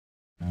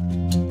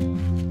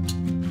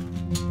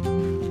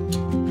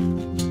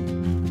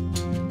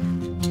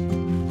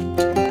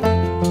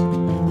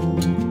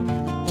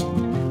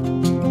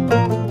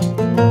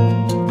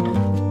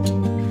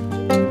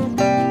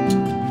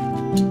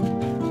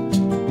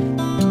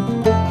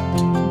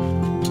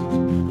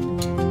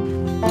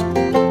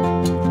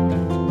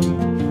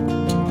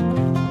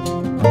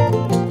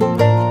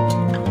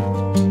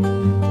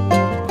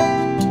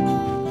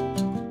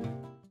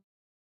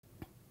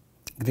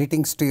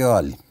Greetings to you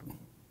all.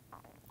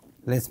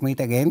 Let us meet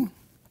again,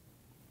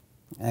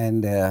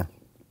 and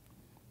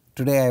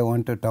today I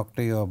want to talk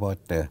to you about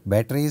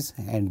batteries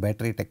and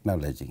battery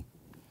technology.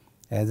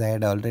 As I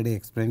had already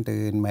explained to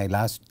you in my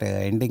last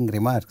ending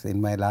remarks in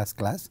my last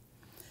class,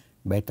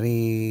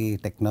 battery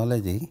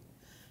technology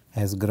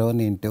has grown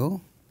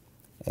into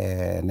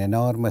an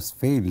enormous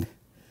field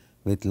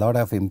with lot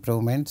of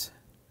improvements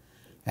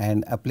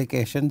and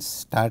applications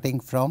starting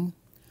from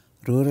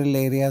rural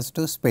areas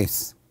to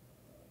space.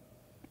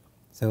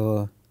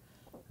 So,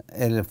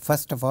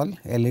 first of all,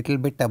 a little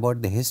bit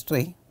about the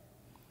history,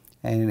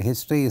 and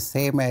history is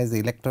same as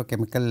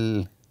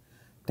electrochemical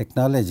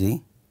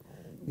technology.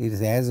 It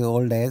is as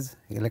old as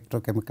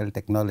electrochemical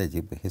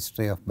technology, the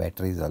history of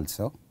batteries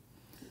also.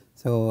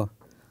 So,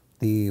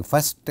 the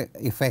first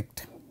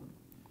effect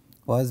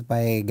was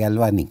by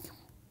Galvani,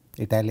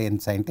 Italian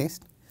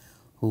scientist,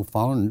 who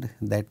found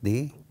that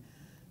the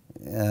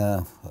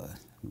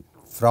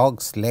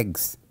frog's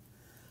legs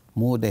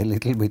moved a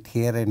little bit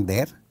here and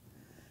there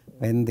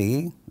when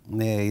the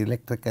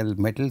electrical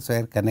metals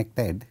were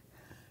connected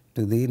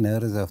to the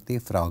nerves of the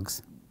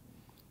frogs,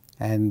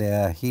 and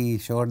he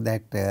showed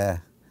that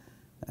there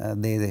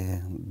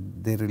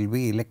will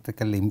be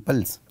electrical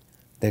impulse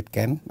that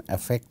can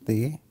affect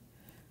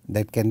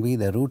that can be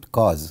the root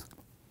cause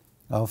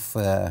of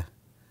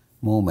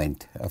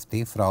movement of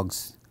the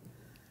frog's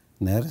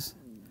nerves.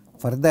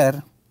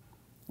 Further,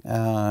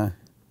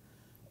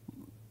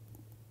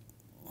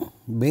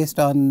 based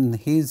on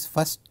his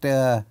first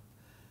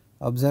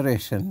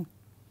observation,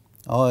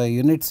 a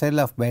unit cell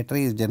of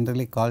battery is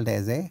generally called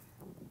as a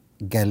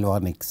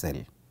galvanic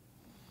cell.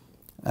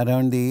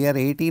 Around the year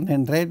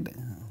 1800,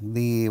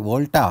 the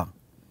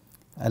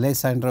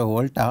Alessandro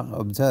Volta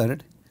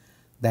observed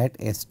that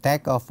a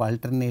stack of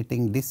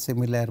alternating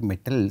dissimilar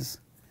metals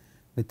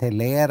with a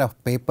layer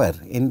of paper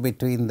in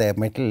between the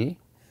metal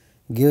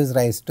gives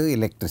rise to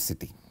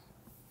electricity.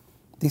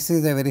 This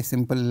is a very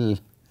simple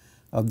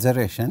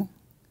observation,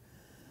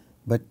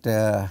 but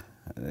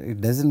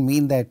it does not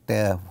mean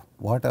that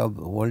what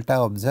Volta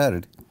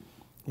observed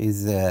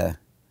is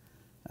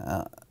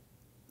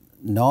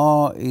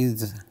not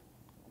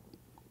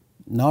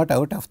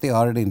out of the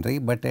ordinary,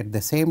 but at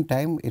the same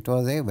time it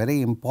was a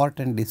very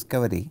important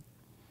discovery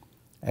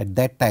at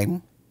that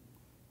time,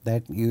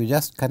 that you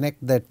just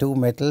connect the two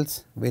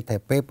metals with a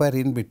paper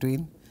in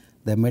between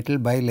the metal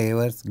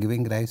bilayers,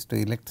 giving rise to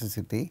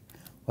electricity,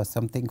 was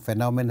something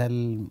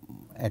phenomenal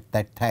at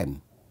that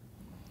time.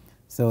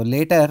 So,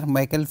 later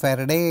Michael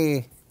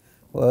Faraday,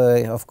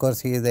 of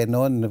course, he is a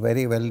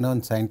very well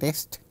known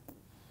scientist.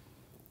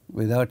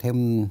 Without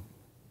him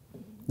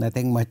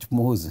nothing much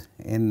moves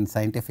in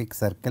scientific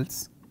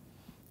circles.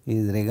 He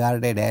is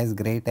regarded as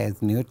great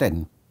as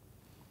Newton,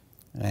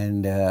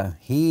 and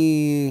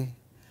he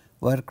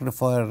worked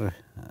for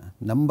a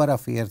number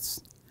of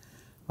years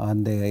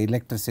on the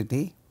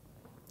electricity,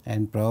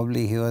 and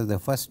probably he was the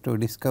first to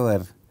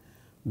discover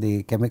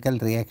the chemical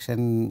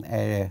reaction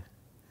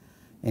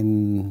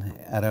in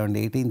around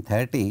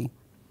 1830,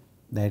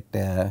 that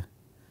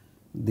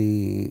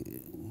the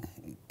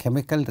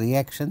chemical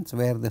reactions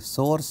were the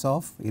source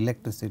of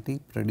electricity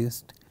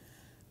produced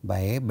by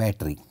a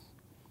battery.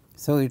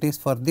 So, it is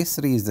for this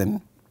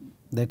reason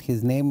that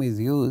his name is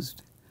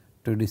used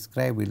to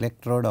describe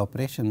electrode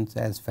operations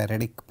as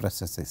Faradic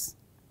processes.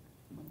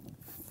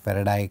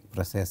 Faradic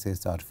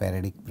processes or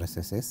Faradic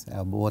processes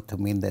both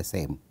mean the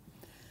same,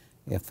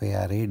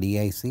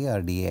 F-A-R-A-D-I-C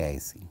or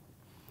D-A-I-C.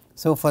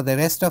 So, for the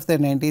rest of the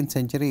 19th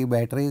century,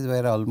 batteries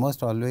were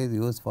almost always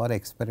used for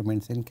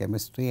experiments in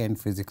chemistry and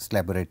physics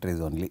laboratories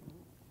only.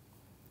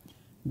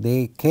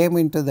 They came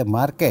into the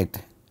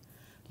market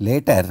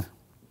later,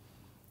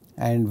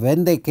 and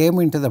when they came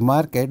into the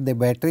market, the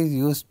batteries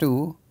used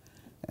to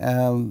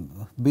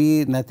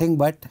be nothing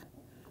but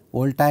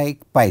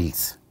voltaic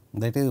piles,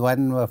 that is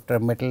one after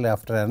metal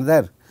after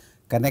another,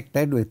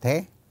 connected with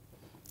a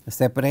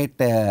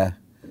separator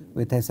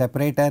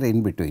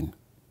in between.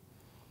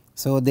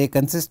 So, they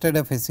consisted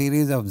of a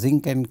series of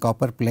zinc and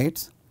copper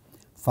plates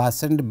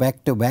fastened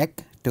back to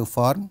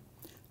form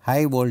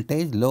high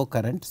voltage low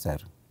current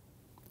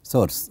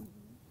source.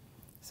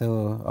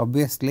 So,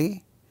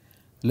 obviously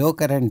low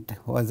current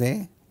was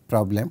a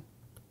problem,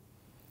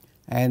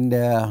 and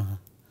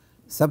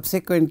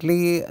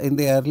subsequently in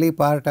the early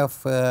part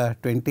of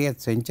 20th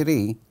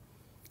century,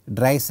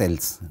 dry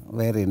cells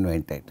were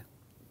invented,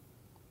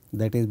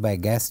 that is by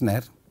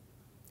Gassner.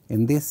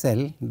 In this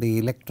cell,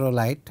 the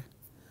electrolyte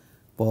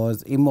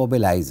was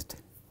immobilized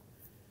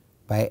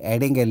by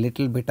adding a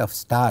little bit of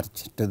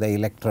starch to the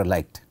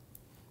electrolyte.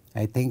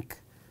 I think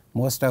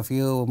most of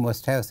you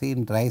must have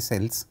seen dry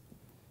cells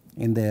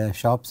in the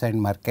shops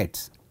and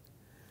markets,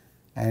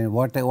 and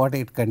what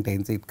it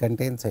contains? It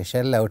contains a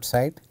shell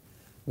outside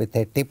with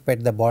a tip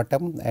at the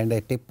bottom and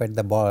a tip at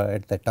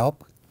the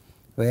top,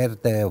 where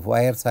the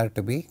wires are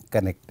to be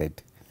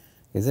connected,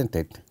 isn't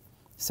it?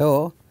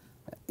 So,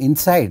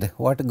 inside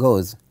what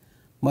goes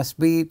must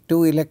be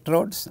two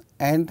electrodes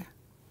and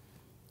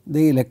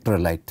the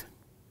electrolyte.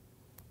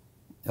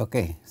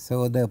 Okay.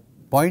 So, the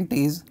point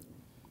is,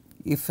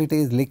 if it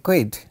is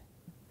liquid,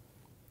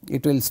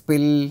 it will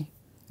spill,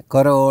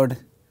 corrode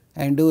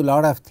and do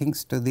lot of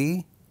things to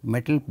the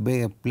metal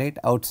plate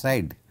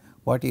outside,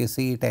 what you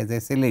see it as a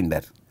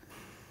cylinder.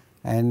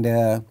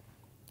 And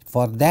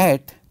for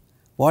that,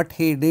 what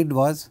he did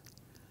was,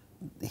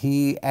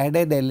 he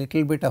added a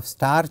little bit of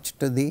starch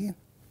to the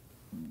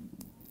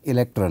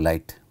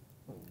electrolyte.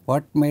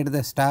 What made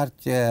the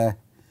starch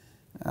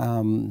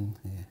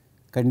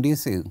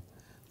conducive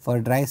for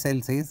dry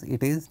cells is,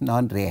 it is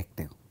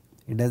non-reactive.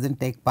 It does not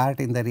take part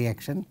in the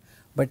reaction,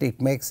 but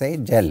it makes a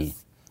gel.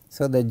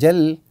 So, the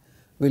gel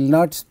will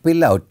not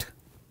spill out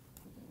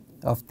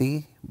of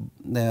the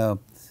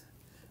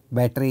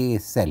battery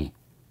cell.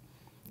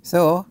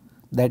 So,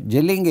 that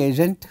gelling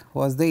agent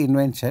was the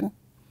invention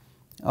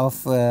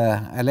of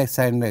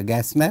Alexander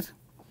Gassner,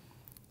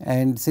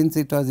 and since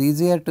it was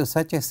easier to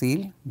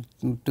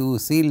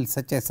seal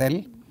such a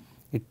cell,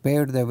 it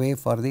paved the way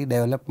for the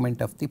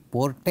development of the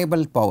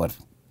portable power,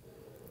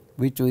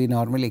 which we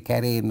normally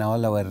carry in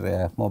all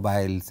our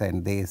mobiles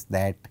and this,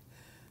 that,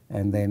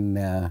 and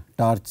then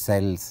torch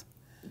cells.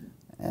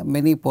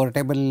 Many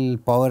portable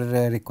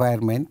power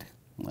requirement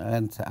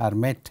are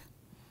met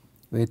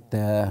with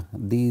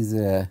these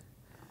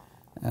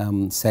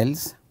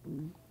cells,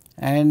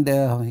 and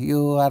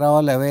you are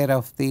all aware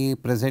of the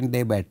present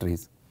day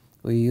batteries.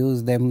 We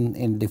use them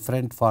in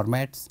different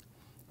formats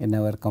in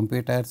our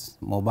computers,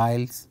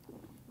 mobiles,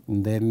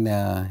 and then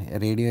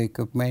radio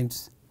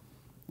equipments,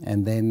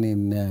 and then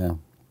in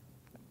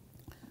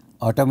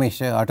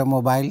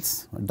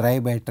automobiles, dry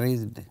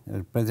batteries,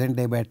 present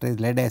day batteries.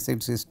 Lead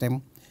acid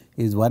system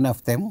is one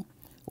of them,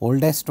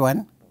 oldest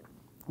one,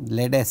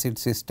 lead acid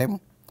system,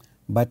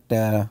 but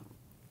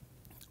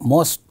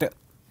most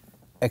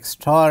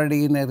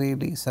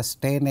extraordinarily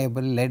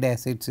sustainable lead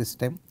acid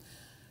system.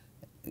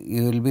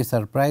 You will be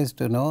surprised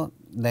to know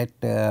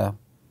that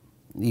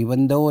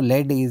even though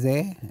lead is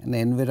an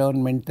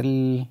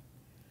environmental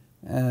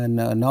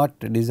not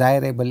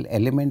desirable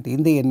element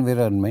in the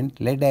environment,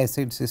 lead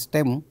acid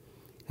system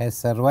has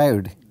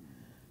survived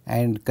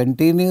and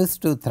continues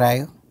to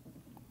thrive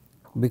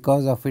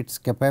because of its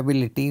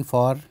capability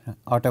for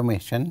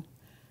automation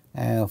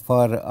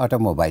for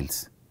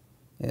automobiles.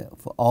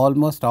 For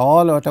almost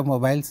all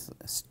automobiles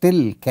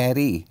still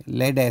carry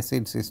lead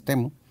acid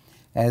system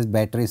as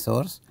battery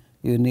source.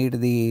 You need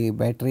the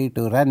battery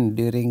to run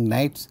during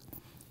nights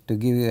to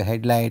give you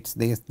headlights,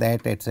 this,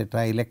 that,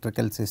 etc.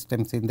 Electrical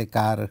systems in the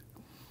car,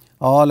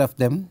 all of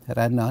them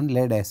run on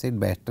lead acid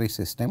battery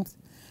systems.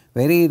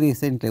 Very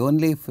recently,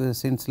 only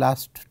since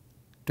last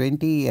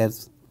 20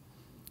 years,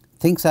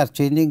 things are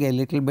changing a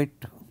little bit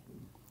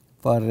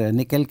for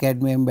nickel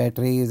cadmium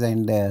batteries,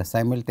 and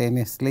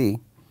simultaneously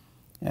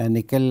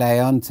nickel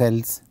ion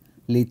cells,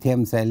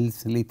 lithium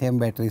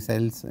battery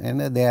cells,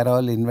 and they are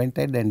all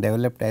invented and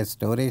developed as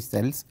storage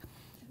cells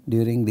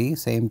during the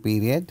same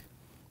period.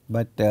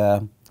 But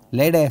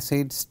lead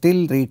acid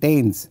still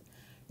retains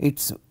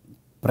its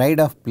pride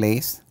of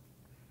place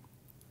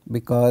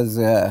because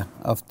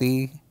of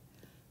the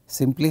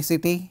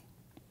simplicity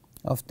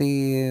of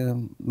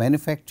the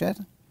manufacture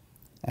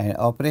and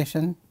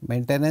operation,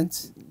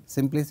 maintenance,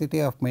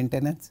 simplicity of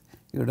maintenance.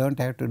 You do not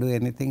have to do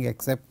anything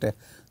except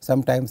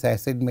sometimes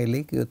acid may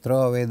leak, you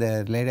throw away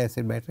the lead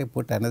acid battery,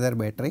 put another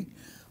battery.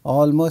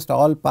 Almost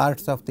all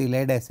parts of the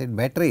lead acid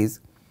batteries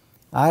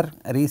are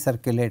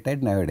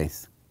recirculated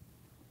nowadays,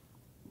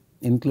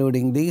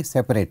 including the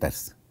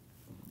separators.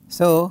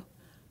 So,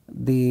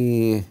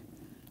 the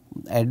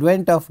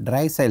advent of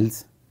dry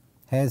cells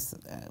has,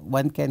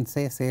 one can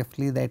say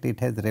safely that it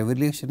has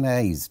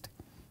revolutionized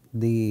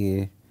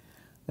the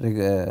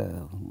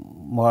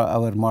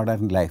our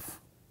modern life.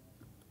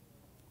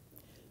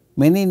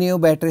 Many new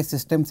battery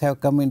systems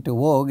have come into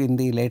vogue in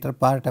the later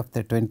part of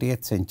the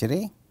 20th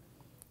century,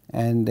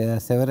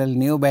 and several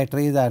new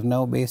batteries are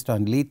now based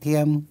on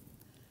lithium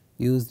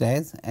used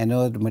as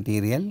anode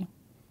material,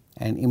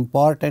 and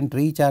important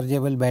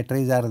rechargeable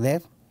batteries are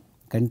there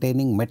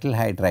containing metal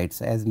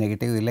hydrides as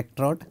negative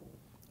electrode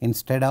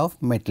instead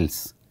of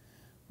metals.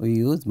 We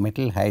use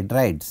metal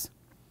hydrides,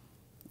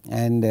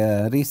 and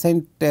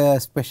recent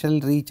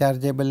special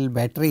rechargeable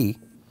battery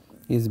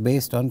is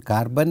based on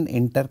carbon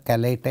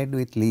intercalated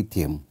with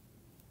lithium.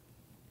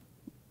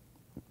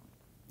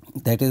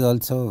 That is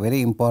also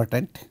very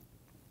important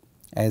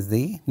as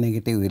the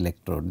negative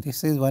electrode.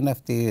 This is one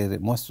of the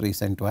most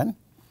recent one.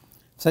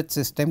 Such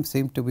systems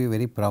seem to be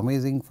very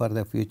promising for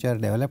the future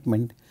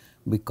development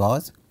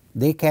because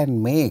they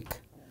can make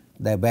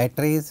the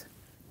batteries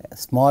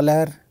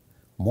smaller,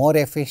 more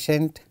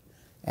efficient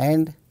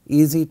and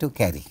easy to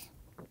carry.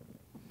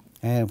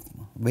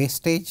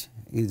 Wastage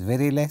is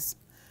very less,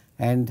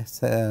 and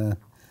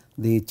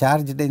the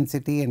charge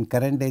density and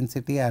current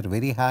density are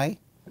very high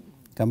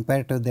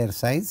compared to their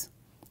size,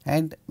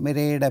 and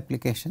myriad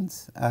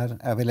applications are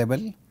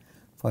available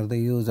for the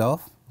use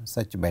of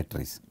such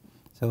batteries.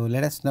 So,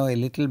 let us know a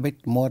little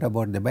bit more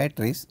about the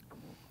batteries,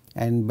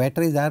 and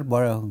batteries are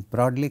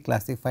broadly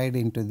classified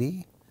into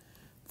the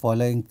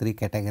following three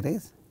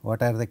categories.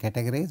 What are the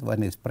categories?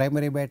 One is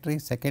primary battery,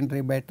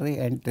 secondary battery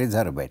and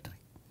reserve battery.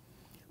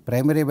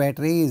 primary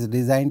battery is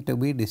designed to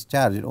be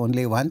discharged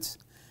only once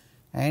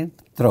and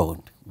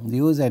thrown,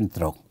 use and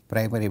throw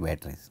primary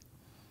batteries.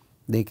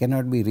 They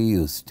cannot be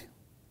reused.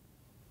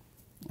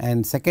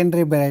 And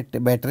secondary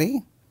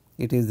battery,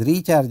 it is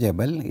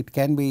rechargeable, it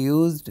can be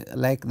used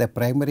like the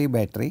primary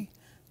battery,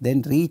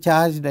 then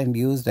recharged and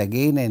used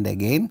again and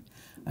again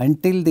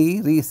until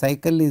the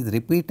cycle is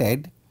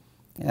repeated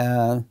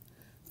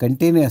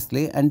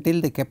continuously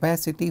until the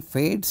capacity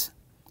fades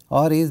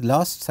or is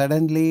lost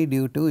suddenly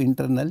due to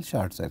internal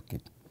short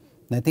circuit.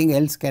 Nothing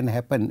else can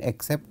happen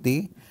except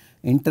the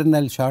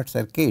internal short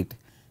circuit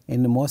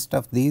in most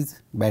of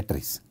these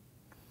batteries.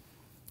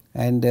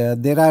 And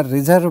there are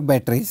reserve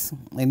batteries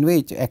in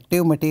which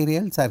active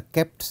materials are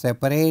kept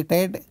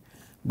separated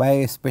by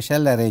a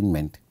special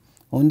arrangement.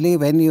 Only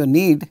when you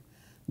need,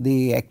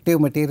 the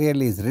active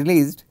material is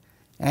released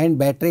and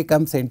battery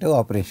comes into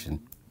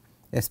operation.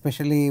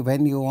 Especially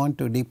when you want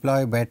to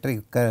deploy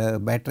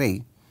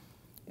battery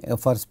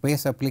for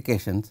space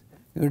applications,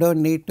 you do not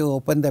need to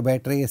open the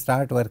battery,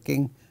 start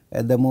working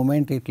at the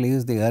moment it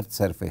leaves the earth's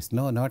surface.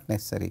 No, not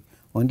necessary.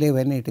 Only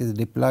when it is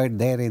deployed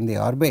there in the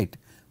orbit,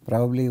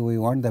 probably we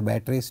want the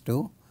batteries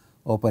to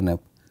open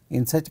up.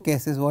 In such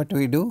cases, what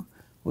we do?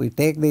 We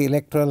take the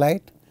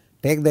electrolyte,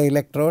 take the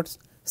electrodes,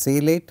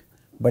 seal it,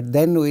 but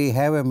then we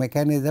have a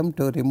mechanism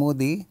to remove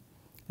the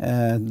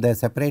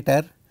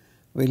separator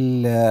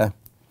will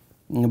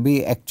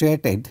be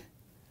actuated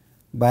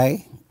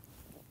by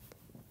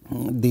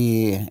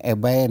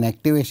by an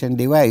activation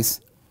device,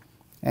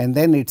 and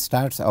then it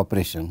starts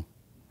operation.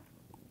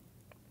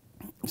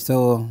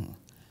 So,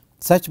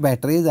 such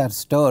batteries are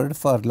stored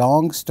for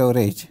long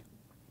storage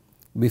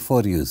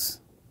before use.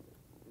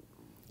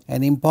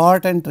 An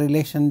important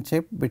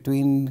relationship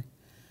between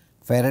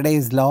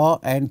Faraday's law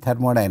and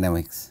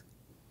thermodynamics,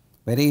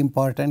 very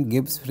important,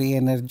 Gibbs free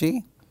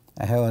energy.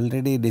 I have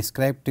already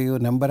described to you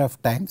number of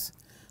times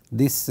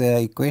this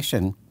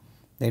equation,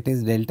 that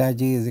is delta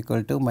G is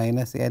equal to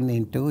minus n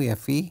into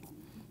Fe,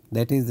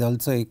 that is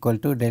also equal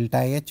to delta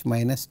H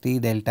minus T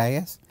delta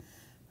S,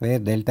 where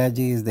delta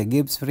G is the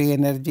Gibbs free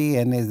energy,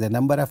 n is the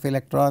number of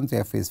electrons,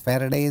 F is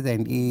Faraday's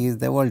and E is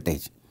the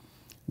voltage.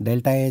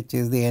 Delta H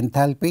is the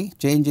enthalpy,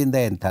 change in the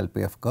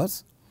enthalpy of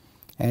course,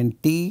 and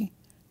T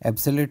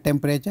absolute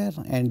temperature,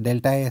 and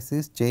delta S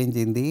is change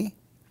in the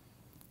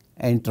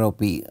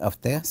entropy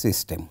of the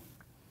system.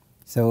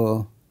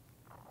 So,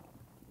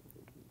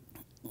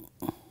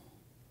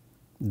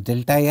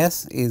 delta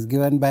S is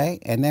given by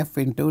Nf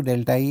into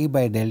delta E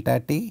by delta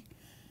T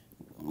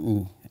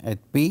at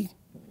P,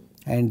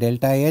 and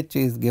delta H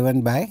is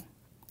given by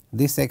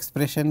this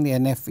expression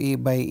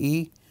Nfe by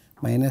E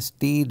minus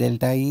T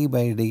delta E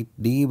by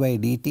d by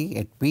dt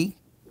at P,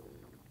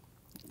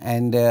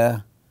 and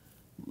that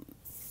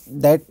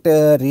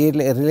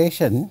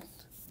relation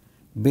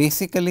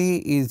basically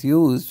is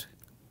used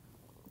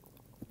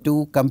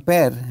to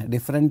compare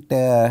different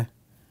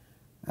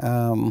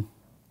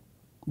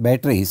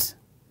batteries,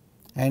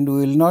 and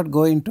we will not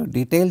go into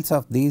details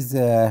of these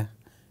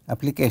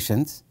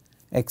applications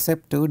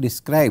except to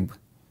describe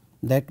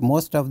that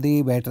most of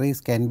the batteries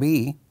can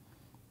be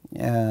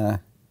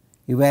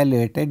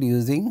evaluated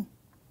using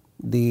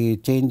the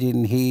change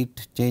in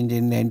heat, change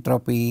in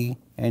entropy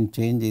and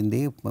change in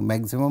the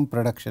maximum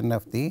production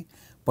of the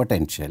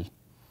potential.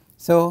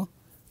 So,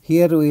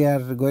 here we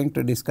are going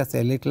to discuss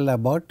a little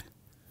about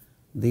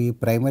the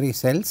primary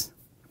cells.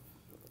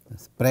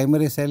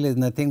 Primary cell is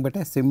nothing but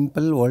a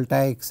simple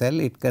voltaic cell.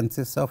 It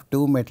consists of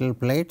two metal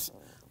plates,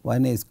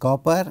 one is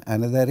copper,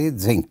 another is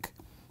zinc.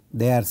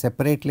 They are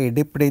separately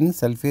dipped in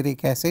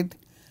sulfuric acid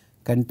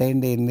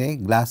contained in a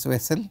glass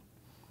vessel.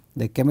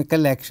 The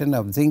chemical action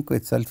of zinc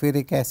with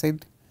sulfuric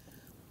acid,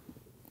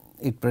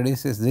 it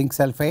produces zinc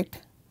sulphate,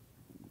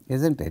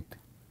 is not it,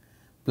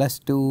 plus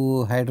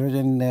 2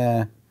 hydrogen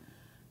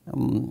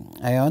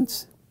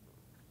ions,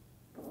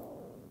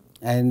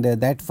 and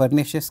that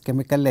furnishes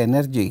chemical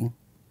energy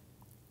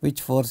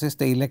which forces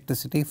the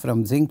electricity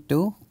from zinc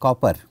to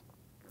copper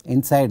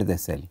inside the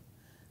cell.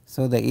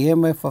 So, the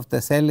EMF of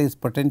the cell is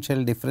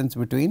potential difference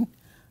between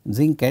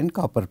zinc and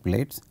copper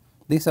plates.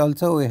 This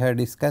also we have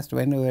discussed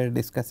when we were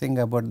discussing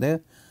about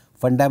the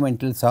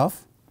fundamentals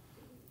of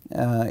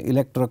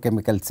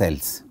electrochemical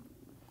cells.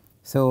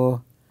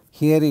 So,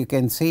 here you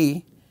can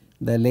see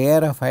the layer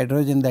of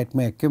hydrogen that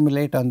may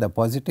accumulate on the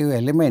positive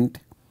element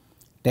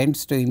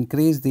tends to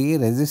increase the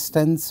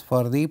resistance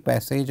for the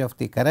passage of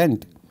the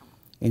current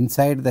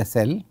inside the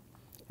cell,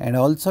 and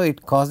also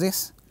it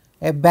causes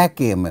a back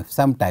EMF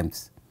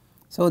sometimes.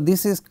 So,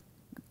 this is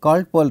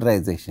called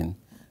polarization.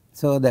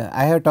 So,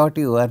 I have taught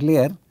you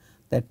earlier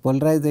that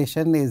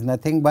polarization is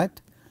nothing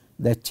but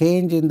the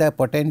change in the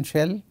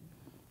potential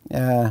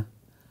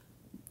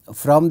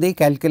from the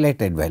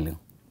calculated value.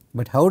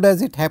 But how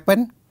does it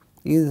happen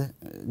is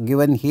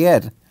given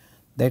here,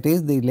 that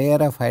is the layer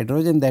of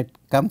hydrogen that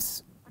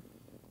comes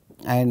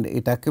and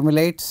it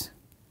accumulates,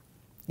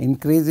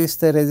 increases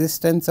the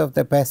resistance of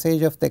the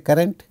passage of the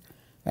current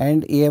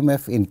and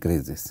EMF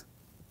increases.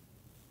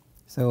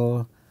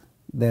 So,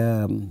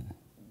 the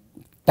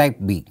type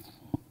B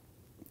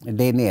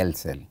Daniell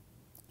cell,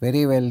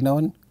 very well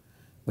known,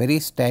 very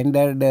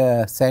standard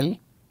cell,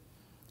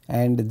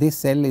 and this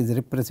cell is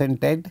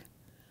represented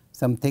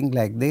something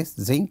like this,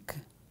 zinc,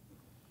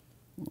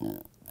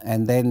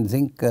 and then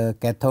zinc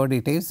cathode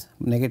it is,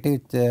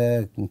 negative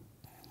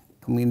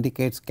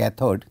indicates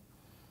cathode,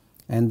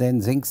 and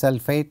then zinc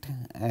sulphate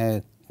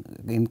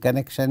in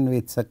connection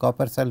with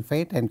copper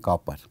sulphate and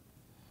copper.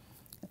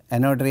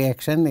 Anode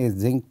reaction is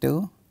zinc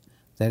to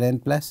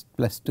Zn plus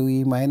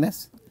 2E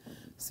minus,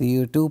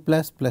 Cu2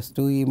 plus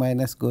 2E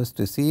minus goes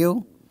to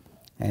Cu,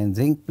 and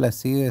zinc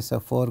plus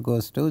CuSO4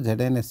 goes to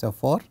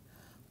ZnSO4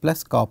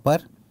 plus copper.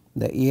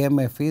 The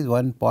EMF is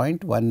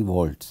 1.1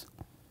 volts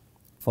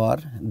for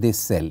this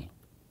cell.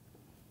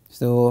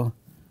 So,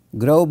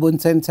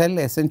 Grove-Bunsen cell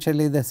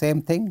essentially the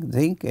same thing,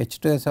 zinc,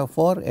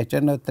 H2SO4,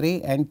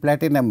 HNO3 and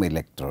platinum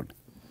electrode.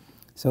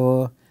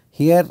 So,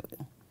 here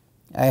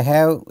I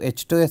have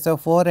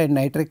H2SO4 and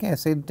nitric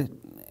acid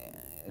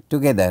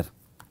together,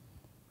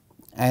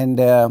 and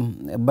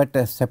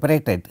but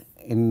separated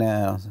in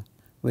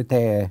with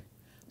a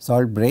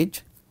salt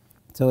bridge.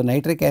 So,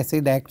 nitric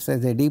acid acts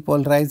as a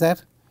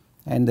depolarizer,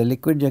 and the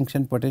liquid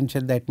junction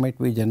potential that might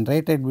be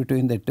generated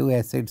between the two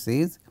acids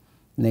is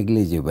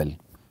negligible.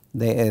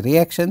 The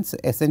reactions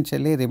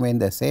essentially remain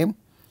the same,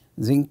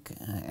 zinc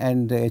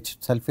and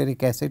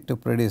sulfuric acid to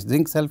produce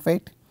zinc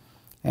sulphate,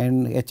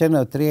 and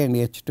HNO3 and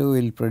H2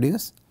 will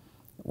produce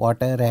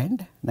water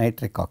and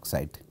nitric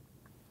oxide.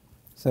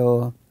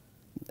 So,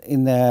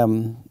 in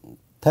the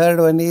third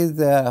one is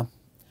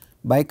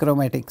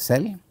bichromatic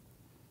cell.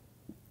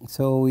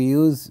 So, we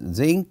use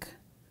zinc,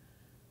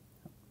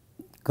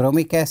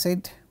 chromic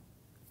acid,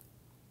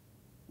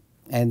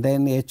 and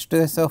then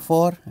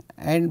H2SO4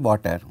 and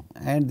water,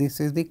 and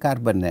this is the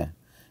carbon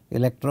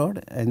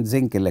electrode and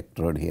zinc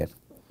electrode here.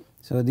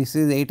 So, this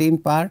is 18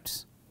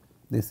 parts,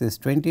 this is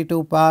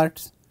 22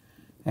 parts,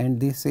 and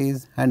this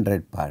is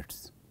 100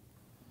 parts.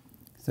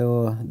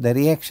 So, the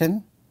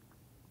reaction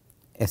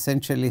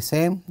essentially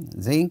same,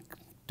 zinc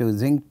to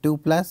zinc 2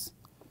 plus,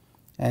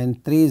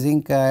 and 3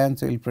 zinc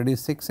ions will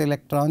produce 6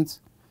 electrons,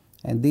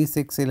 and these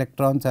 6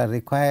 electrons are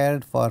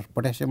required for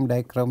potassium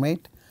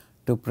dichromate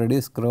to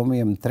produce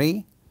chromium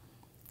 3,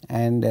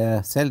 and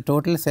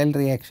total cell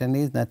reaction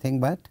is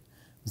nothing but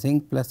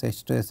zinc plus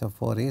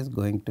H2SO4 is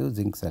going to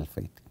zinc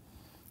sulphate.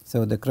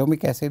 So, the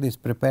chromic acid is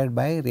prepared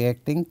by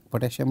reacting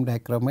potassium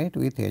dichromate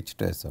with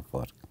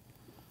H2SO4.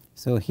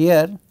 So,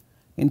 here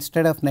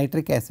instead of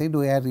nitric acid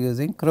we are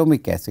using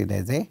chromic acid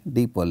as a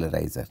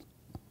depolarizer.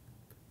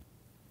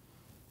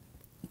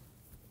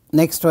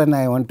 Next one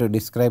I want to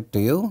describe to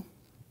you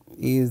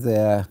is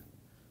the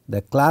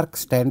Clark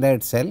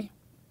standard cell,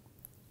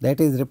 that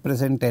is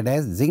represented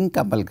as zinc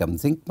amalgam,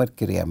 zinc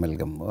mercury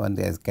amalgam, one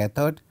as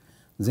cathode,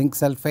 zinc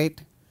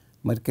sulphate,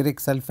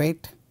 mercuric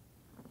sulphate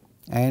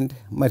and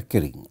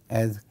mercury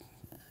as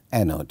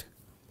anode.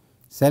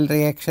 Cell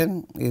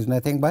reaction is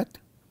nothing but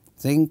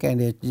zinc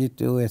and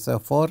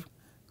Hg2SO4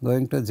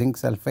 going to zinc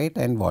sulphate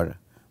and water,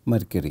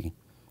 mercury.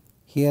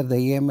 Here the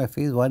EMF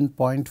is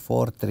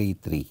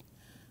 1.433.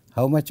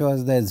 How much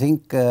was the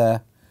zinc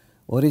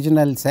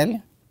original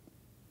cell?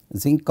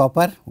 Zinc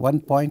copper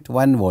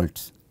 1.1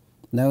 volts.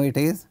 Now it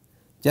is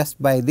just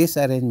by this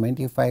arrangement,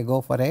 if I go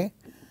for a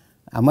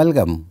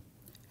amalgam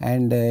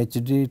and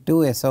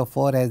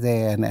Hg2SO4 as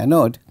an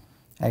anode,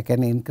 I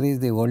can increase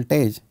the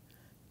voltage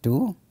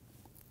to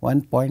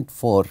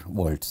 1.4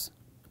 volts.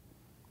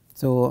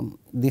 So,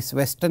 this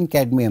western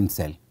cadmium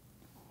cell,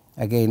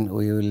 again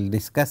we will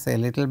discuss a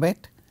little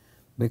bit,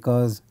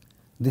 because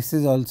this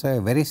is also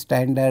a very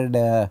standard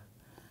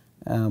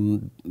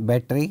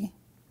battery.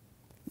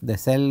 The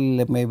cell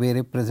may be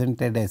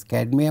represented as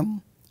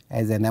cadmium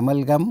as an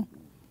amalgam,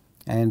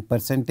 and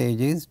percentage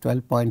is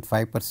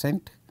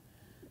 12.5%,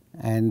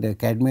 and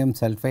cadmium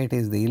sulphate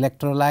is the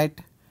electrolyte,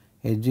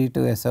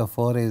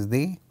 Hg2SO4 is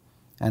the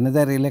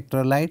another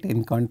electrolyte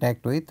in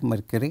contact with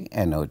mercury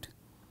anode.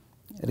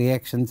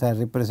 Reactions are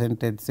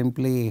represented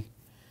simply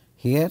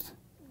here.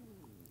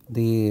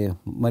 The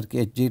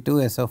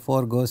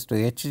Hg2SO4 goes to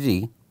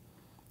Hg,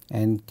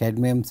 and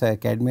cadmium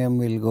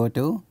will go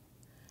to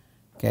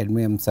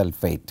cadmium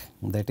sulphate,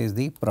 that is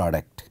the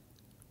product.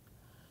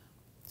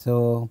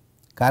 So,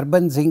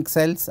 carbon zinc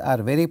cells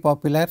are very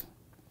popular.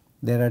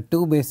 There are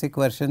two basic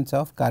versions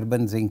of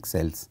carbon zinc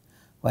cells.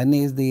 One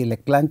is the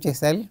lec32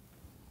 cell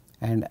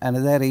and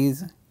another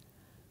is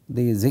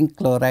the zinc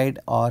chloride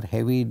or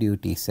heavy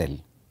duty cell.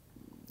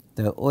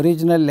 The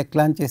original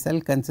lec32 cell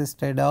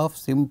consisted of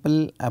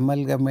simple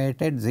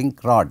amalgamated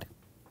zinc rod,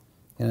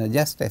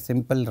 just a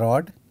simple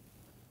rod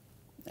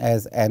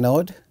as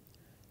anode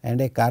and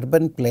a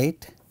carbon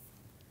plate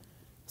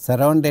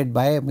surrounded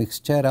by a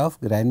mixture of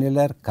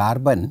granular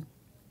carbon,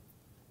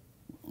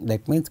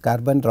 that means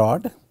carbon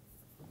rod,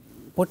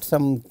 put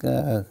some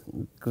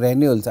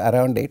granules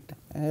around it,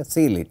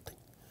 seal it.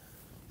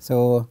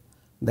 So,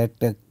 that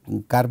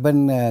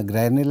carbon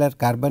granular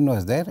carbon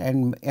was there,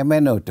 and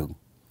MnO2,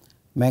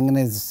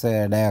 manganese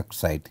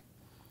dioxide.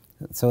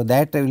 So,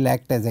 that will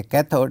act as a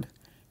cathode,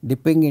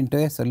 dipping into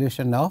a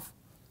solution of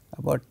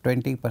about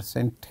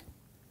 20%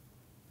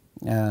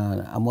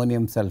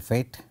 ammonium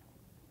sulphate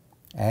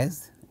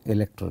as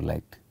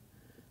electrolyte.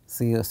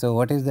 See, so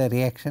what is the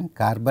reaction?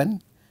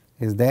 Carbon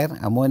is there,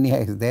 ammonia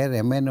is there,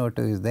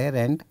 MnO2 is there,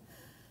 and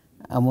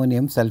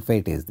ammonium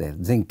sulphate is there,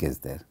 zinc is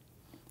there.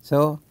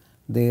 So,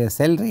 the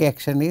cell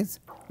reaction is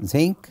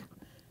zinc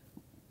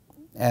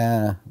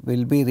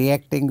will be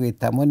reacting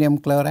with ammonium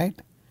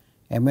chloride,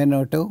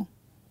 MnO2,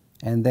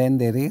 and then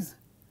there is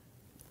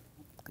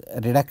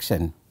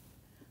reduction.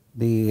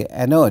 The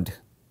anode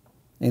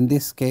in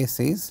this case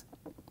is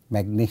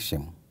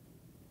magnesium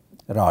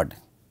rod,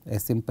 a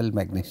simple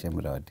magnesium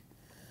rod.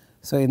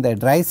 So, in the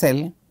dry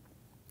cell,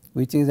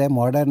 which is a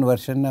modern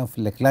version of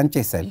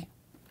lec32 cell,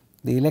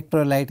 the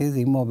electrolyte is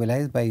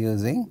immobilized by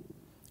using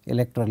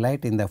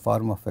electrolyte in the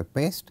form of a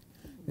paste.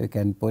 You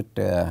can put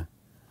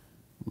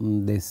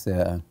this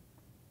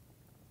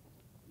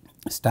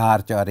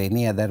starch or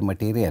any other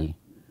material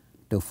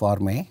to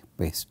form a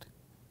paste.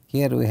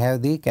 Here we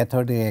have the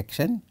cathode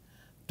reaction,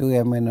 2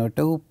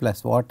 MnO2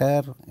 plus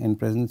water in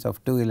presence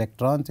of 2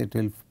 electrons, it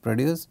will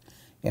produce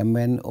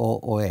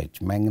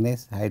MnOOH,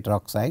 manganese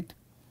hydroxide,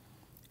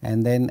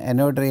 and then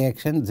anode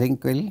reaction,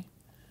 zinc will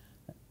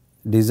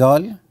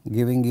dissolve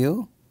giving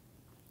you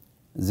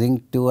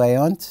zinc 2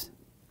 ions.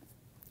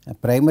 A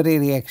primary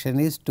reaction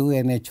is 2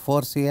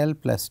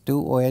 NH4Cl plus 2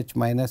 OH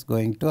minus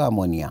going to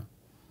ammonia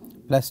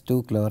plus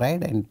 2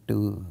 chloride and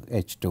 2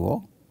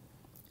 H2O.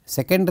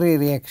 Secondary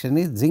reaction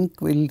is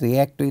zinc will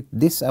react with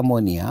this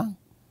ammonia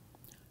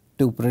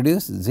to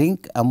produce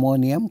zinc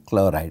ammonium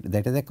chloride,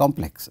 that is a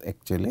complex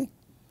actually.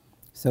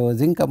 So,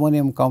 zinc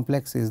ammonium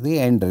complex is the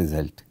end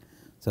result.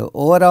 So,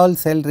 overall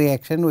cell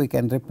reaction we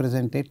can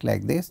represent it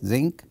like this: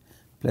 zinc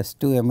plus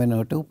 2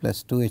 MnO2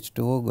 plus 2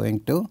 H2O going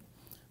to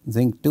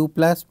zinc 2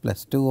 plus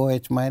 2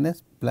 OH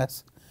minus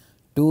plus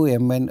 2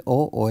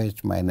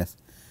 MnOOH minus.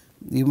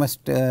 You must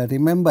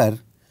remember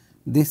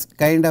this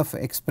kind of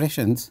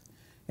expressions,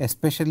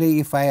 especially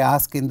if I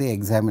ask in the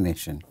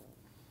examination.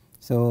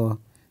 So,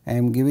 I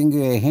am giving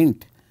you a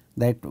hint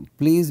that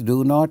please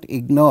do not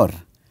ignore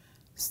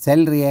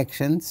cell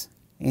reactions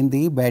in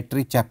the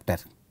battery chapter.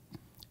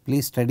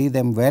 Please study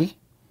them well.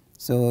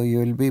 So, you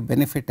will be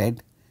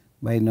benefited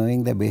by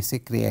knowing the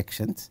basic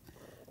reactions,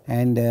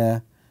 and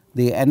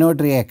the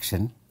anode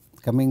reaction,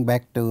 coming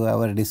back to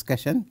our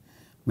discussion,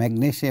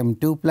 magnesium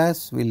 2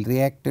 plus will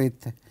react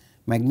with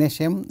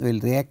magnesium will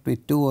react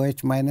with 2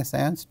 OH minus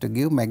ions to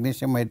give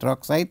magnesium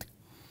hydroxide.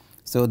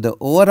 So, the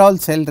overall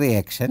cell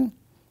reaction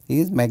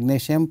is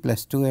magnesium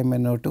plus 2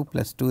 MnO2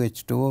 plus 2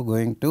 H2O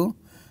going to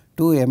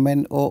 2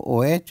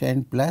 MnOOH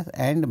and plus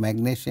and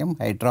magnesium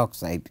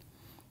hydroxide,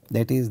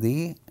 that is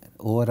the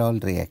overall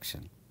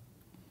reaction.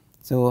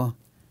 So,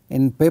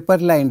 in paper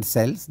lined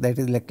cells, that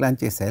is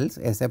lec32 cells,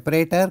 a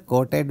separator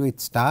coated with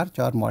starch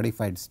or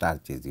modified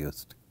starch is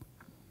used,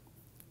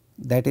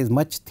 that is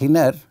much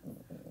thinner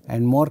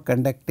and more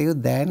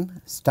conductive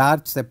than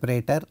starch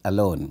separator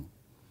alone.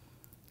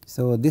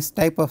 So, this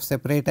type of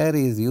separator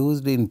is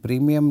used in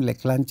premium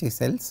lec32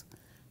 cells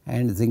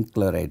and zinc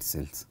chloride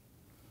cells.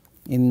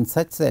 In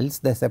such cells,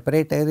 the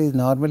separator is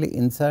normally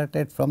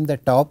inserted from the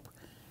top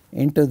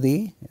into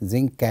the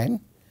zinc can,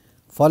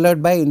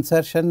 followed by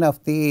insertion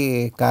of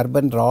the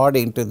carbon rod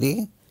into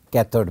the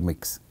cathode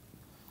mix.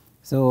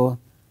 So,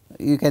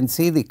 you can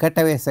see the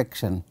cutaway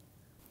section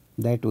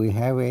that we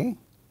have a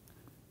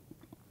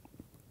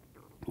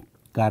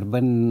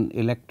carbon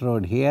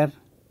electrode here,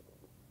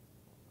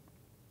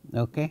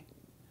 okay,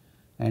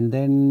 and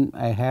then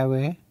I have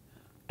a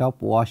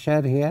top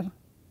washer here,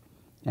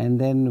 and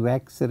then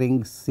wax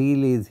ring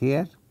seal is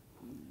here,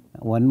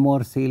 one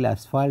more seal,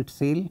 asphalt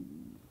seal,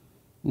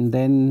 and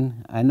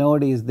then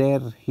anode is there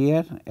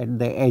here at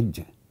the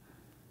edge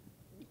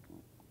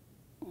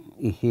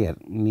here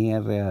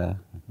near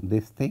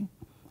this thing.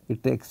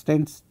 It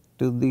extends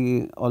to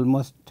the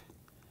almost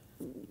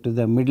to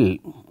the middle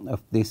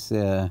of this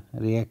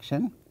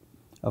reaction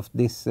of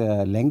this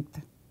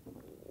length.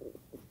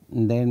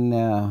 And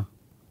then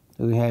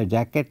we have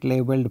jacket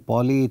labeled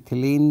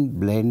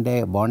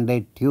polyethylene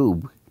bonded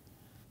tube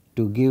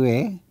to give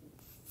a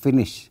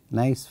finish,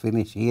 nice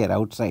finish here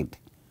outside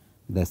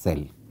the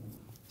cell.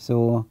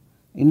 So,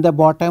 in the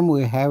bottom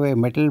we have a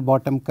metal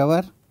bottom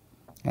cover,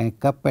 a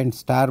cup and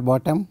star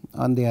bottom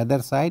on the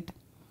other side.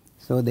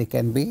 So, they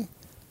can be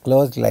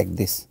closed like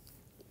this.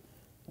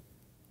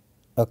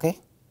 Okay.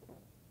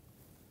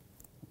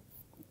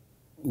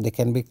 They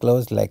can be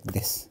closed like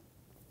this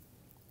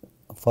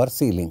for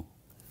sealing,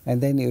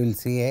 and then you will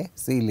see a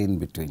seal in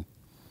between.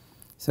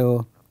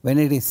 So, when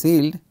it is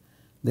sealed,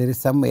 there is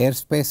some air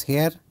space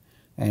here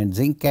and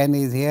zinc can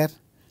is here,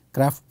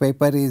 kraft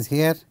paper is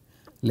here,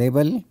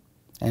 label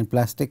and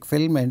plastic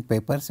film and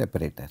paper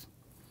separator.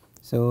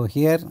 So,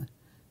 here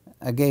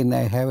again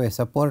I have a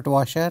support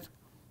washer,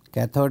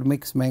 cathode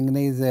mix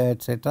manganese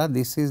etc.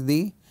 This is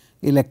the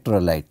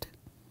electrolyte.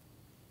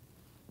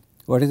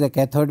 What is a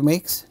cathode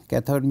mix?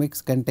 Cathode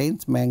mix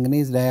contains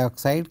manganese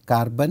dioxide,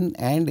 carbon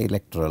and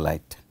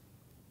electrolyte.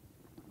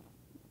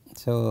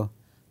 So,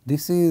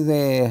 this is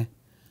a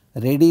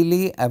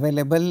readily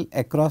available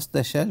across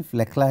the shelf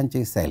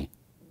lec32 cell.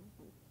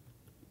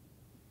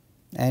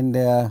 and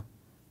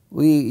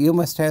you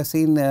must have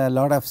seen a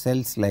lot of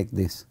cells like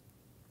this,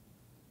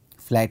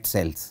 flat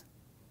cells.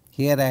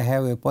 Here I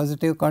have a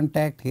positive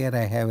contact, here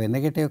I have a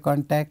negative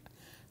contact,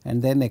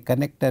 and then a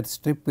connector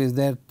strip is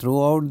there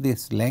throughout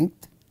this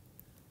length,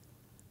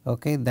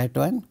 okay, that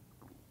one.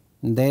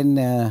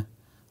 Then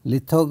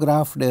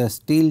lithographed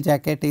steel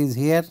jacket is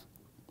here,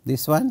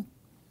 this one.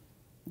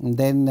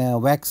 Then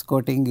wax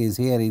coating is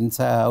here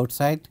inside,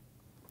 outside,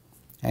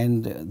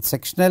 and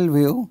sectional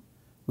view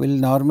will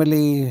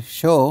normally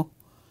show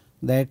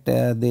that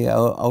the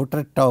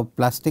outer top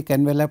plastic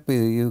envelope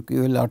you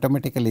will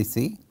automatically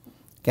see.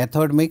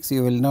 Cathode mix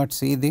you will not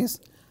see this,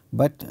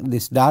 but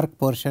this dark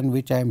portion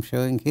which I am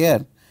showing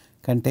here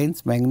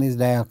contains manganese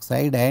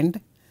dioxide and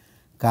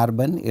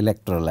carbon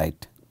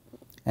electrolyte.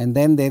 And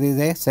then there is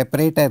a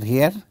separator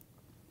here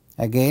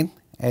again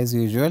as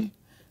usual,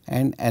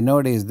 and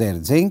anode is there,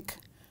 zinc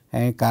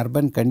and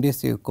carbon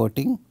conducive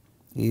coating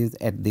is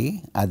at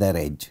the other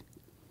edge.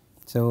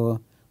 So,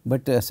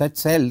 but such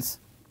cells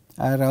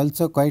are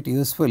also quite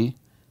useful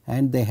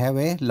and they have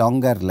a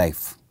longer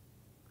life.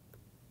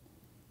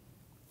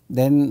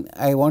 Then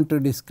I want to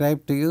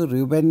describe to you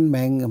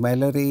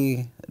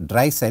Rubin-Mallory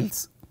dry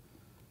cells.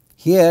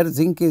 Here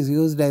zinc is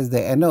used as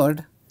the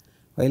anode,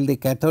 while the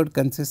cathode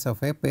consists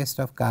of a paste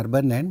of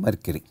carbon and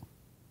mercuric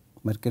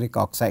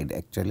oxide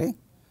actually.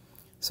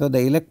 So, the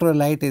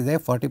electrolyte is a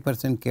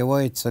 40%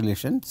 KOH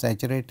solution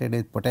saturated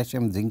with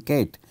potassium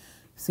zincate.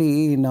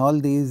 See, in all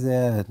these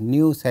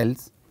new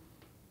cells,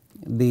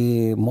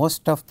 the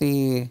most of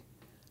the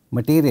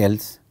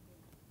materials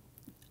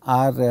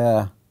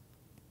are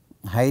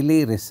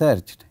highly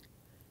researched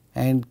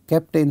and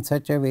kept in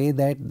such a way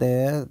that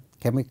the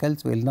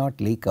chemicals will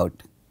not leak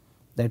out.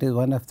 That is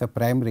one of the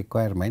prime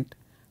requirement,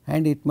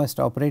 and it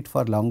must operate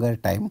for longer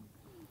time.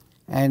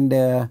 And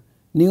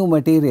new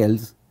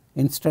materials,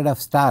 instead of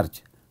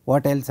starch,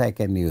 what else I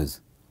can use?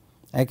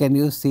 I can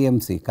use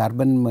CMC,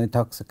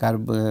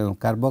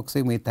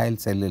 carboxymethyl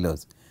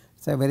cellulose.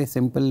 It is a very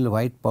simple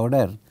white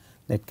powder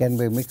that can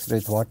be mixed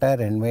with water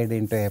and made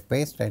into a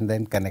paste and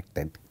then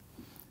connected.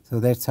 So,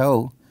 that is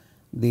how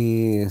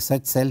the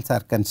such cells are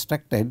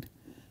constructed,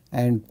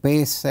 and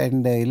pastes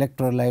and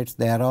electrolytes,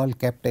 they are all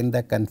kept in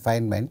the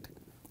confinement,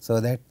 so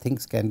that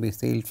things can be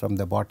sealed from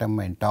the bottom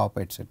and top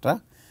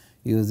etc.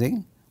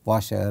 using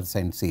washers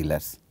and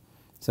sealers.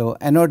 So,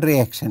 anode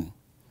reaction,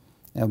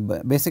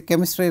 basic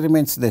chemistry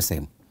remains the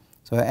same.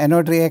 So,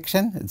 anode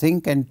reaction,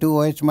 zinc and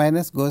 2OH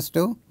minus goes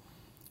to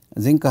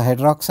zinc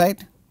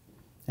hydroxide,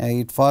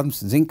 it forms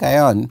zinc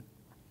ion,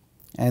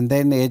 and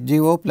then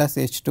HgO plus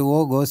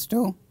H2O goes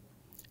to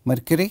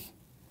mercury,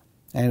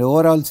 and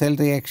overall cell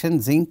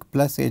reaction zinc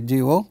plus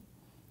HgO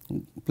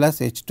plus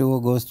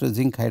H2O goes to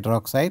zinc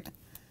hydroxide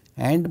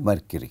and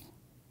mercury.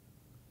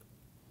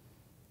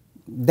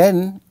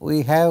 Then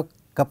we have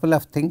couple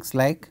of things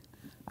like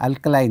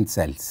alkaline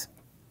cells.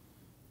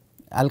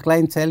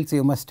 Alkaline cells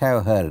you must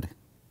have heard,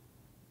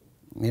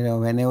 you know,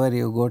 whenever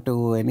you go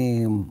to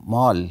any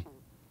mall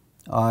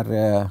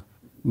or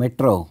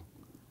metro,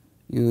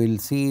 you will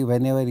see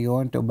whenever you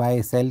want to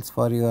buy cells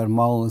for your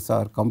mouse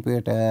or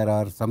computer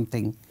or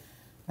something,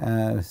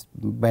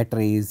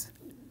 batteries,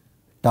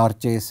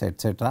 torches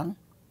etc.,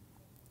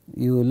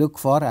 you look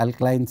for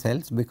alkaline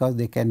cells because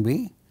they can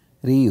be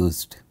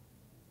reused,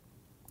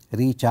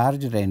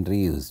 recharged and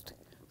reused.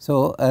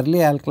 So,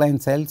 early alkaline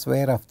cells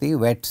were of the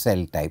wet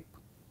cell type,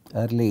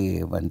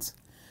 early ones.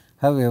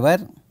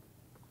 However,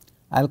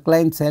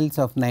 alkaline cells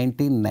of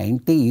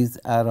 1990s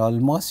are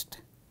almost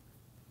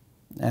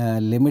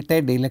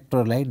limited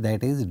electrolyte,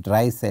 that is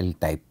dry cell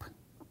type.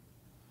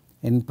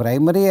 In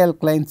primary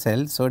alkaline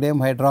cells, sodium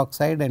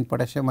hydroxide and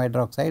potassium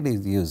hydroxide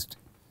is used,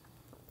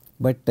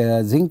 but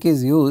zinc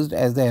is used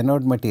as the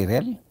anode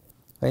material,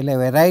 while a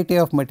variety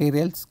of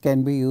materials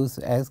can be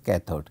used as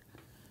cathode.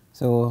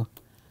 So,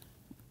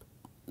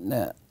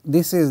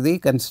 this is the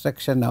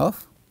construction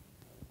of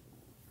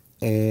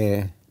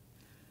a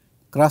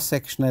cross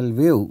sectional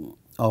view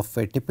of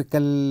a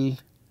typical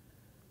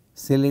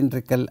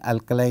cylindrical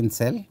alkaline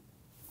cell.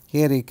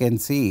 Here you can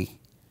see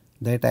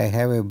that I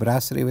have a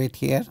brass rivet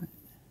here,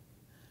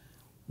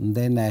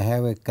 then I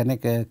have a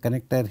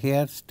connector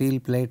here, steel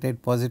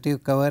plated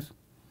positive cover,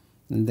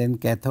 and then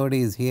cathode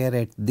is here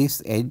at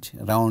this edge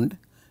round,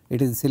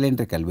 it is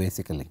cylindrical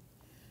basically.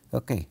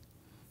 Okay.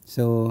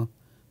 So,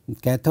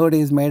 cathode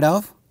is made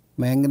of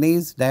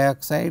manganese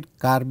dioxide,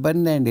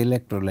 carbon and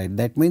electrolyte.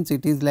 That means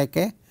it is like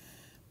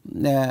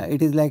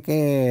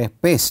a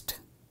paste,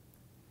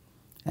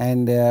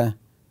 and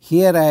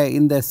here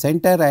in the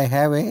center I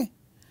have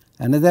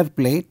another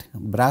plate,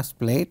 brass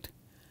plate.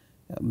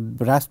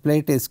 Brass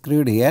plate is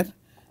screwed here,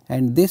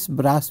 and this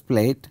brass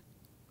plate,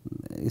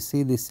 you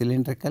see this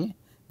cylindrical,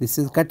 this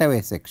is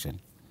cutaway section.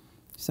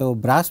 So,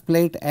 brass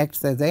plate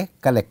acts as a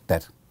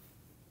collector.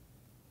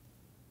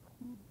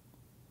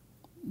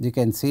 You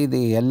can see the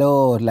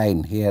yellow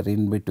line here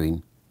in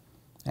between,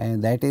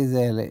 and that is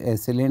a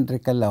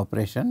cylindrical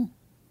operation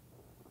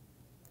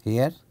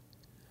here.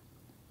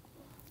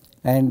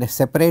 And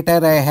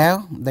separator I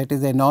have, that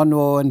is a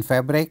non-woven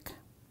fabric,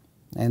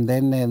 and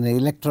then an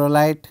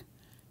electrolyte,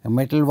 a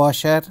metal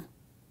washer.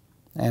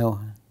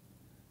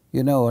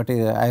 You know what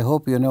is, I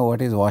hope you know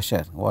what is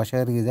washer.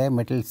 Washer is a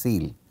metal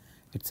seal,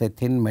 it is a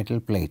thin metal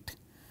plate.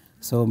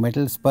 So,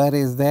 metal spur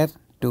is there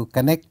to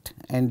connect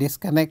and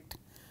disconnect,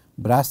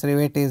 brass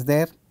rivet is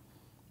there,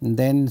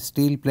 then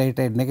steel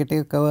plated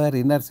negative cover,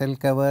 inner cell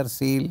cover,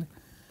 seal,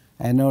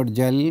 anode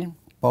gel,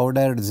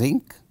 powdered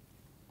zinc,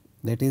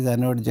 that is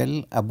anode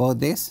gel above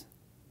this,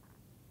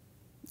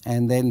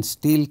 and then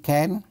steel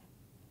can.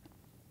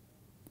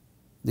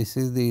 This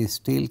is the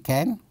steel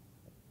can,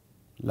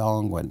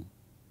 long one,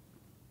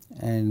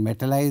 and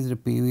metallized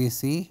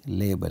PVC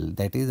label,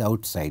 that is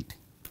outside.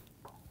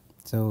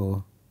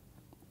 So,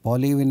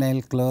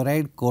 polyvinyl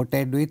chloride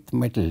coated with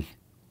metal,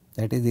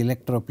 that is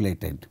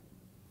electroplated.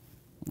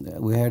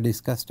 We have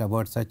discussed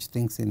about such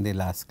things in the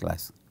last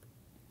class.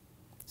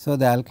 So,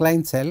 the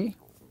alkaline cell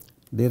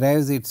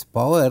derives its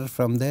power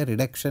from the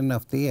reduction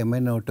of the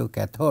MnO2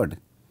 cathode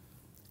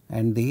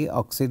and the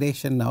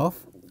oxidation of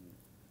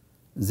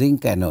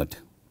zinc anode.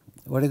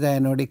 What is the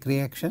anodic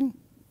reaction?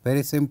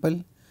 Very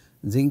simple,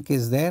 zinc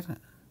is there,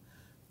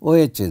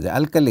 OH is there,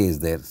 alkali is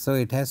there. So,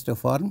 it has to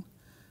form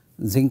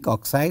zinc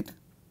oxide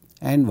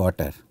and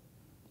water.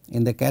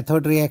 In the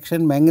cathode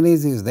reaction,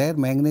 manganese is there,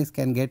 manganese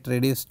can get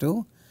reduced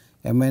to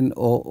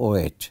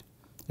MnOOH.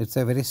 It is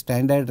a very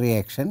standard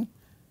reaction,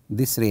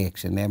 this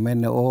reaction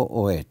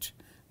MnOOH.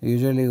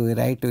 Usually we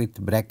write with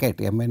bracket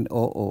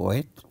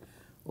MnOOH,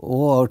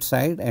 O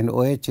outside and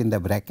OH in the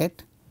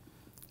bracket.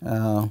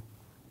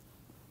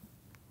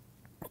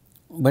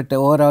 But the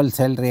overall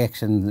cell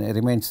reaction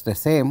remains the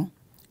same,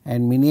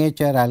 and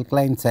miniature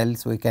alkaline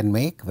cells we can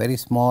make, very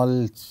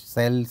small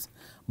cells,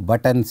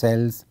 button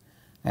cells,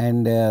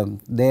 and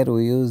there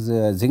we use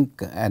zinc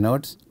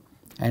anodes,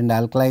 and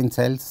alkaline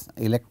cells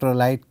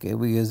electrolyte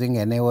we using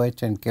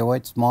NaOH and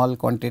KOH, small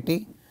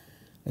quantity,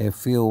 a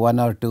few 1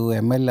 or 2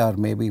 ml or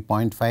maybe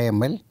 0.5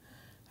 ml,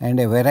 and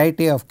a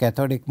variety of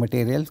cathodic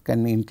materials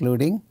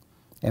including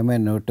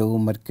MnO2,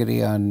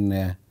 mercury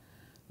on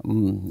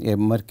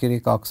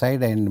mercuric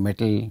oxide and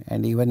metal,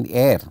 and even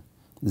air,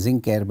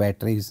 zinc air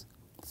batteries.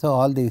 So,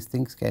 all these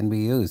things can be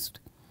used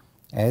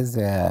as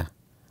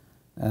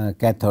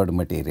cathode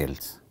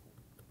materials.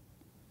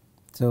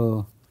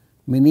 So,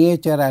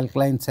 miniature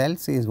alkaline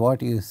cells is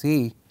what you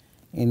see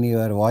in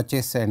your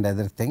watches and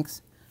other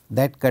things.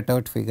 That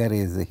cutout figure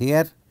is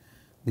here.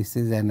 This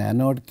is an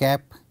anode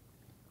cap,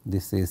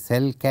 this is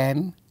cell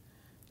can,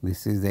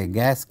 this is a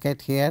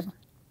gasket here,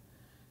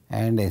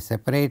 and a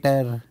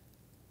separator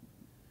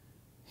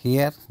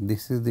here.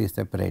 This is the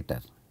separator,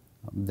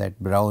 that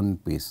brown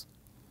piece,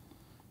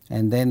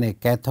 and then a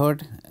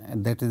cathode,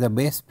 that is the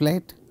base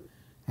plate,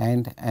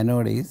 and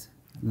anode is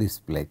this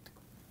plate.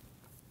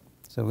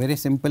 So, very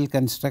simple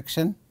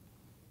construction,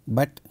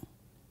 but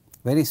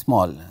very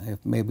small,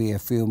 maybe a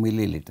few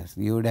milliliters.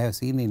 You would have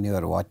seen in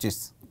your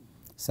watches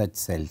such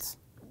cells.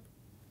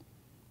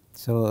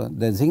 So,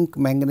 the zinc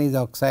manganese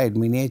oxide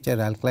miniature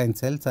alkaline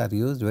cells are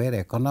used where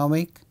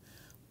economic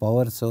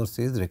power source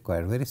is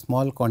required, very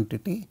small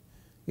quantity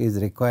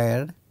is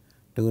required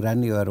to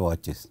run your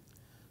watches.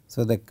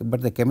 So,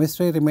 but the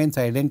chemistry remains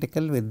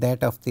identical with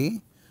that of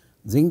the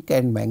zinc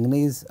and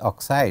manganese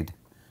oxide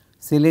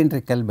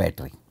cylindrical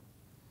battery.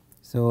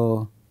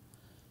 So,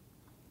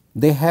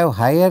 they have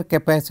higher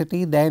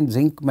capacity than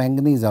zinc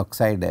manganese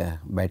oxide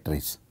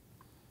batteries.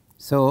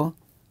 So,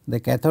 the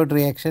cathode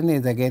reaction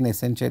is again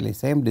essentially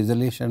same,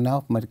 dissolution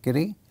of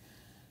mercury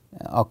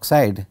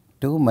oxide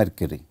to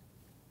mercury,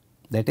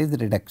 that is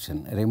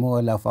reduction,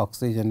 removal of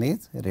oxygen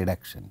is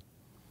reduction.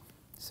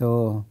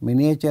 So,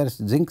 miniature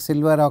zinc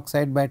silver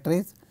oxide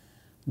batteries,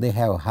 they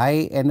have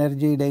high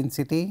energy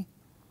density,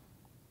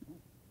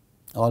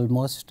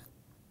 almost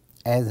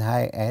as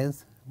high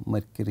as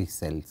mercury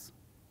cells.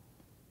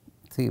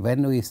 See,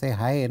 when we say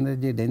high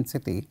energy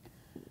density,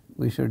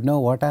 we should know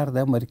what are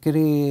the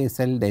mercury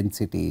cell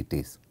density it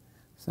is.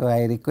 So,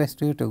 I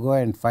request you to go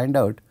and find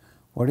out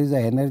what is the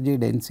energy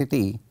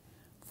density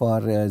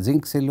for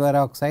zinc silver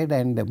oxide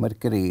and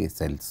mercury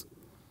cells.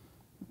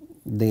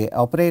 They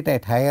operate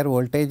at higher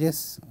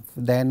voltages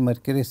than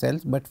mercury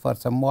cells, but for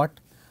somewhat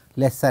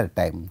lesser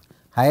time.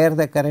 Higher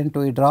the current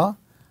we draw,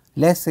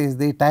 less is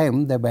the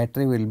time the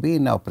battery will be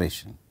in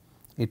operation.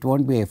 It will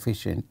not be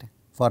efficient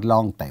for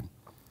long time,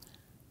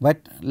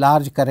 but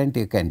large current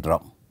you can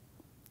draw.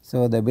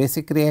 So, the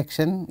basic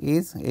reaction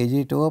is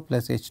Ag2O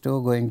plus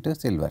H2O going to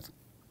silver.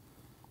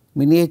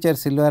 Miniature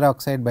silver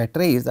oxide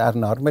batteries are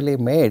normally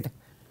made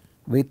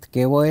with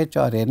KOH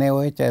or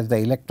NaOH as the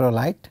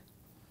electrolyte,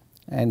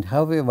 and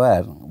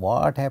however,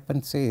 what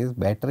happens is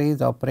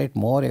batteries operate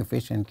more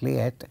efficiently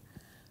at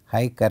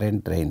high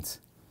current drains,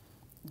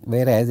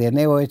 whereas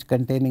NaOH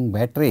containing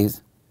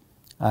batteries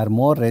are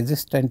more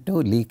resistant to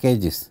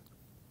leakages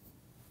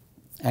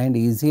and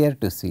easier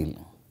to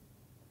seal.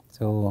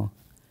 So,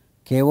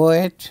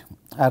 KOH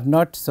are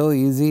not so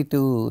easy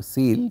to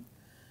seal,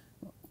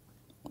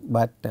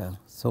 but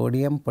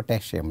sodium,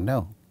 potassium,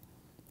 no.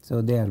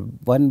 So, they are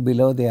one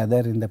below the other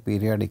in the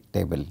periodic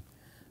table.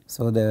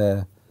 So,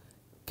 the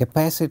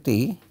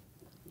capacity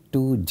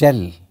to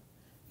gel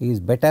is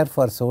better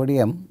for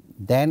sodium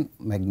than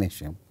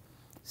magnesium.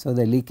 So,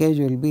 the leakage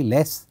will be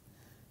less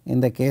in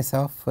the case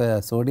of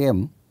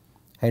sodium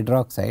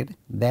hydroxide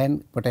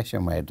than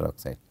potassium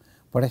hydroxide.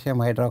 Potassium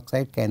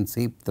hydroxide can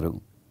seep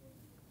through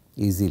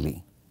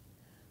easily.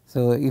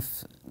 So,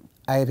 if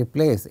I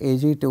replace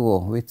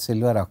Ag2O with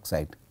silver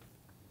oxide,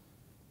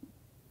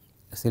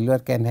 silver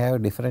can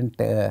have different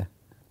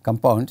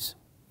compounds.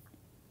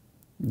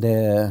 In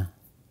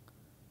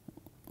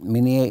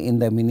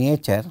the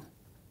miniature,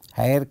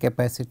 higher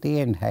capacity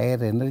and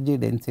higher energy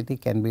density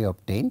can be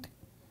obtained,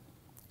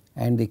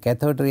 and the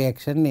cathode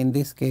reaction in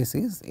this case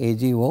is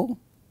AgO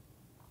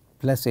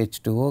plus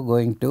H2O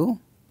going to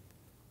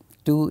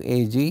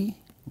 2Ag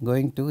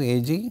going to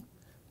Ag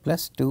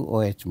plus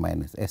 2OH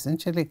minus.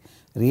 Essentially,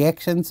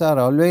 reactions are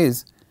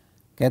always,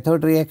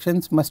 cathode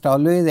reactions must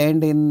always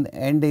end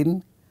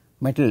in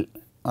metal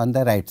on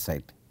the right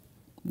side.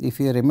 If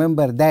you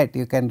remember that,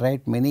 you can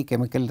write many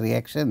chemical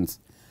reactions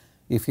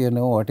if you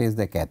know what is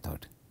the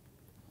cathode.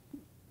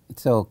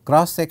 So,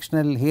 cross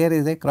sectional, here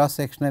is a cross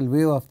sectional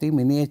view of the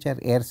miniature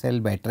air cell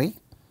battery,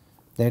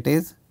 that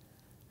is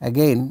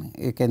again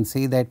you can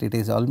see that it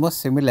is almost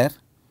similar,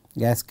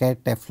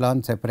 gasket,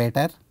 Teflon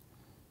separator,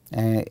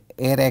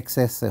 air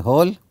access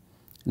hole,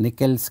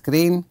 nickel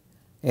screen,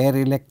 air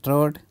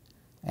electrode,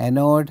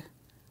 anode,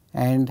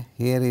 and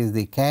here is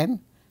the can,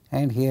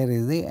 and here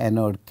is the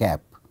anode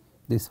cap.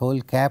 This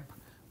whole cap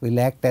will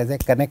act as a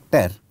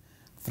connector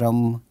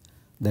from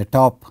the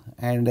top,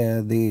 and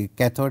the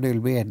cathode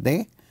will be at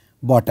the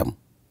bottom.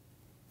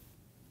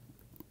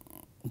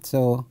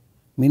 So,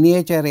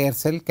 miniature air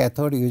cell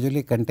cathode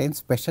usually contains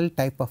special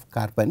type of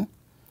carbon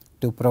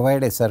to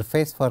provide a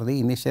surface for the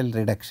initial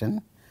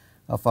reduction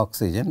of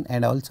oxygen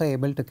and also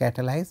able to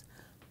catalyze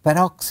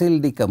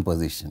peroxyl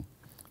decomposition.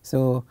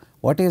 So,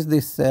 what is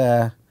this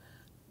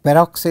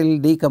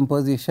peroxyl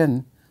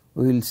decomposition?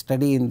 We will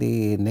study in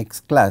the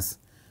next class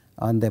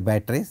on the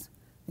batteries.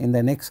 In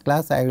the next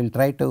class, I will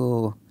try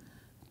to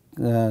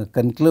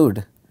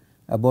conclude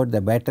about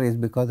the batteries,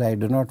 because I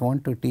do not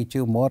want to teach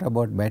you more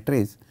about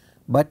batteries,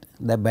 but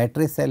the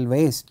battery cell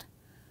waste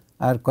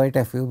are quite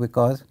a few,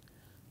 because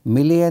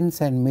millions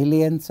and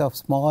millions of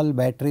small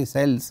battery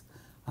cells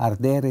are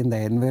there in the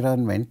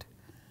environment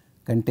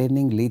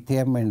containing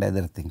lithium and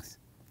other things.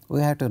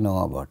 We have to know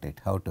about it,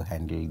 how to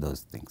handle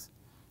those things.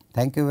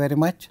 Thank you very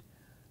much.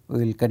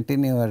 We will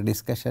continue our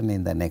discussion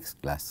in the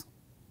next class.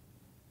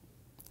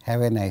 Have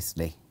a nice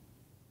day.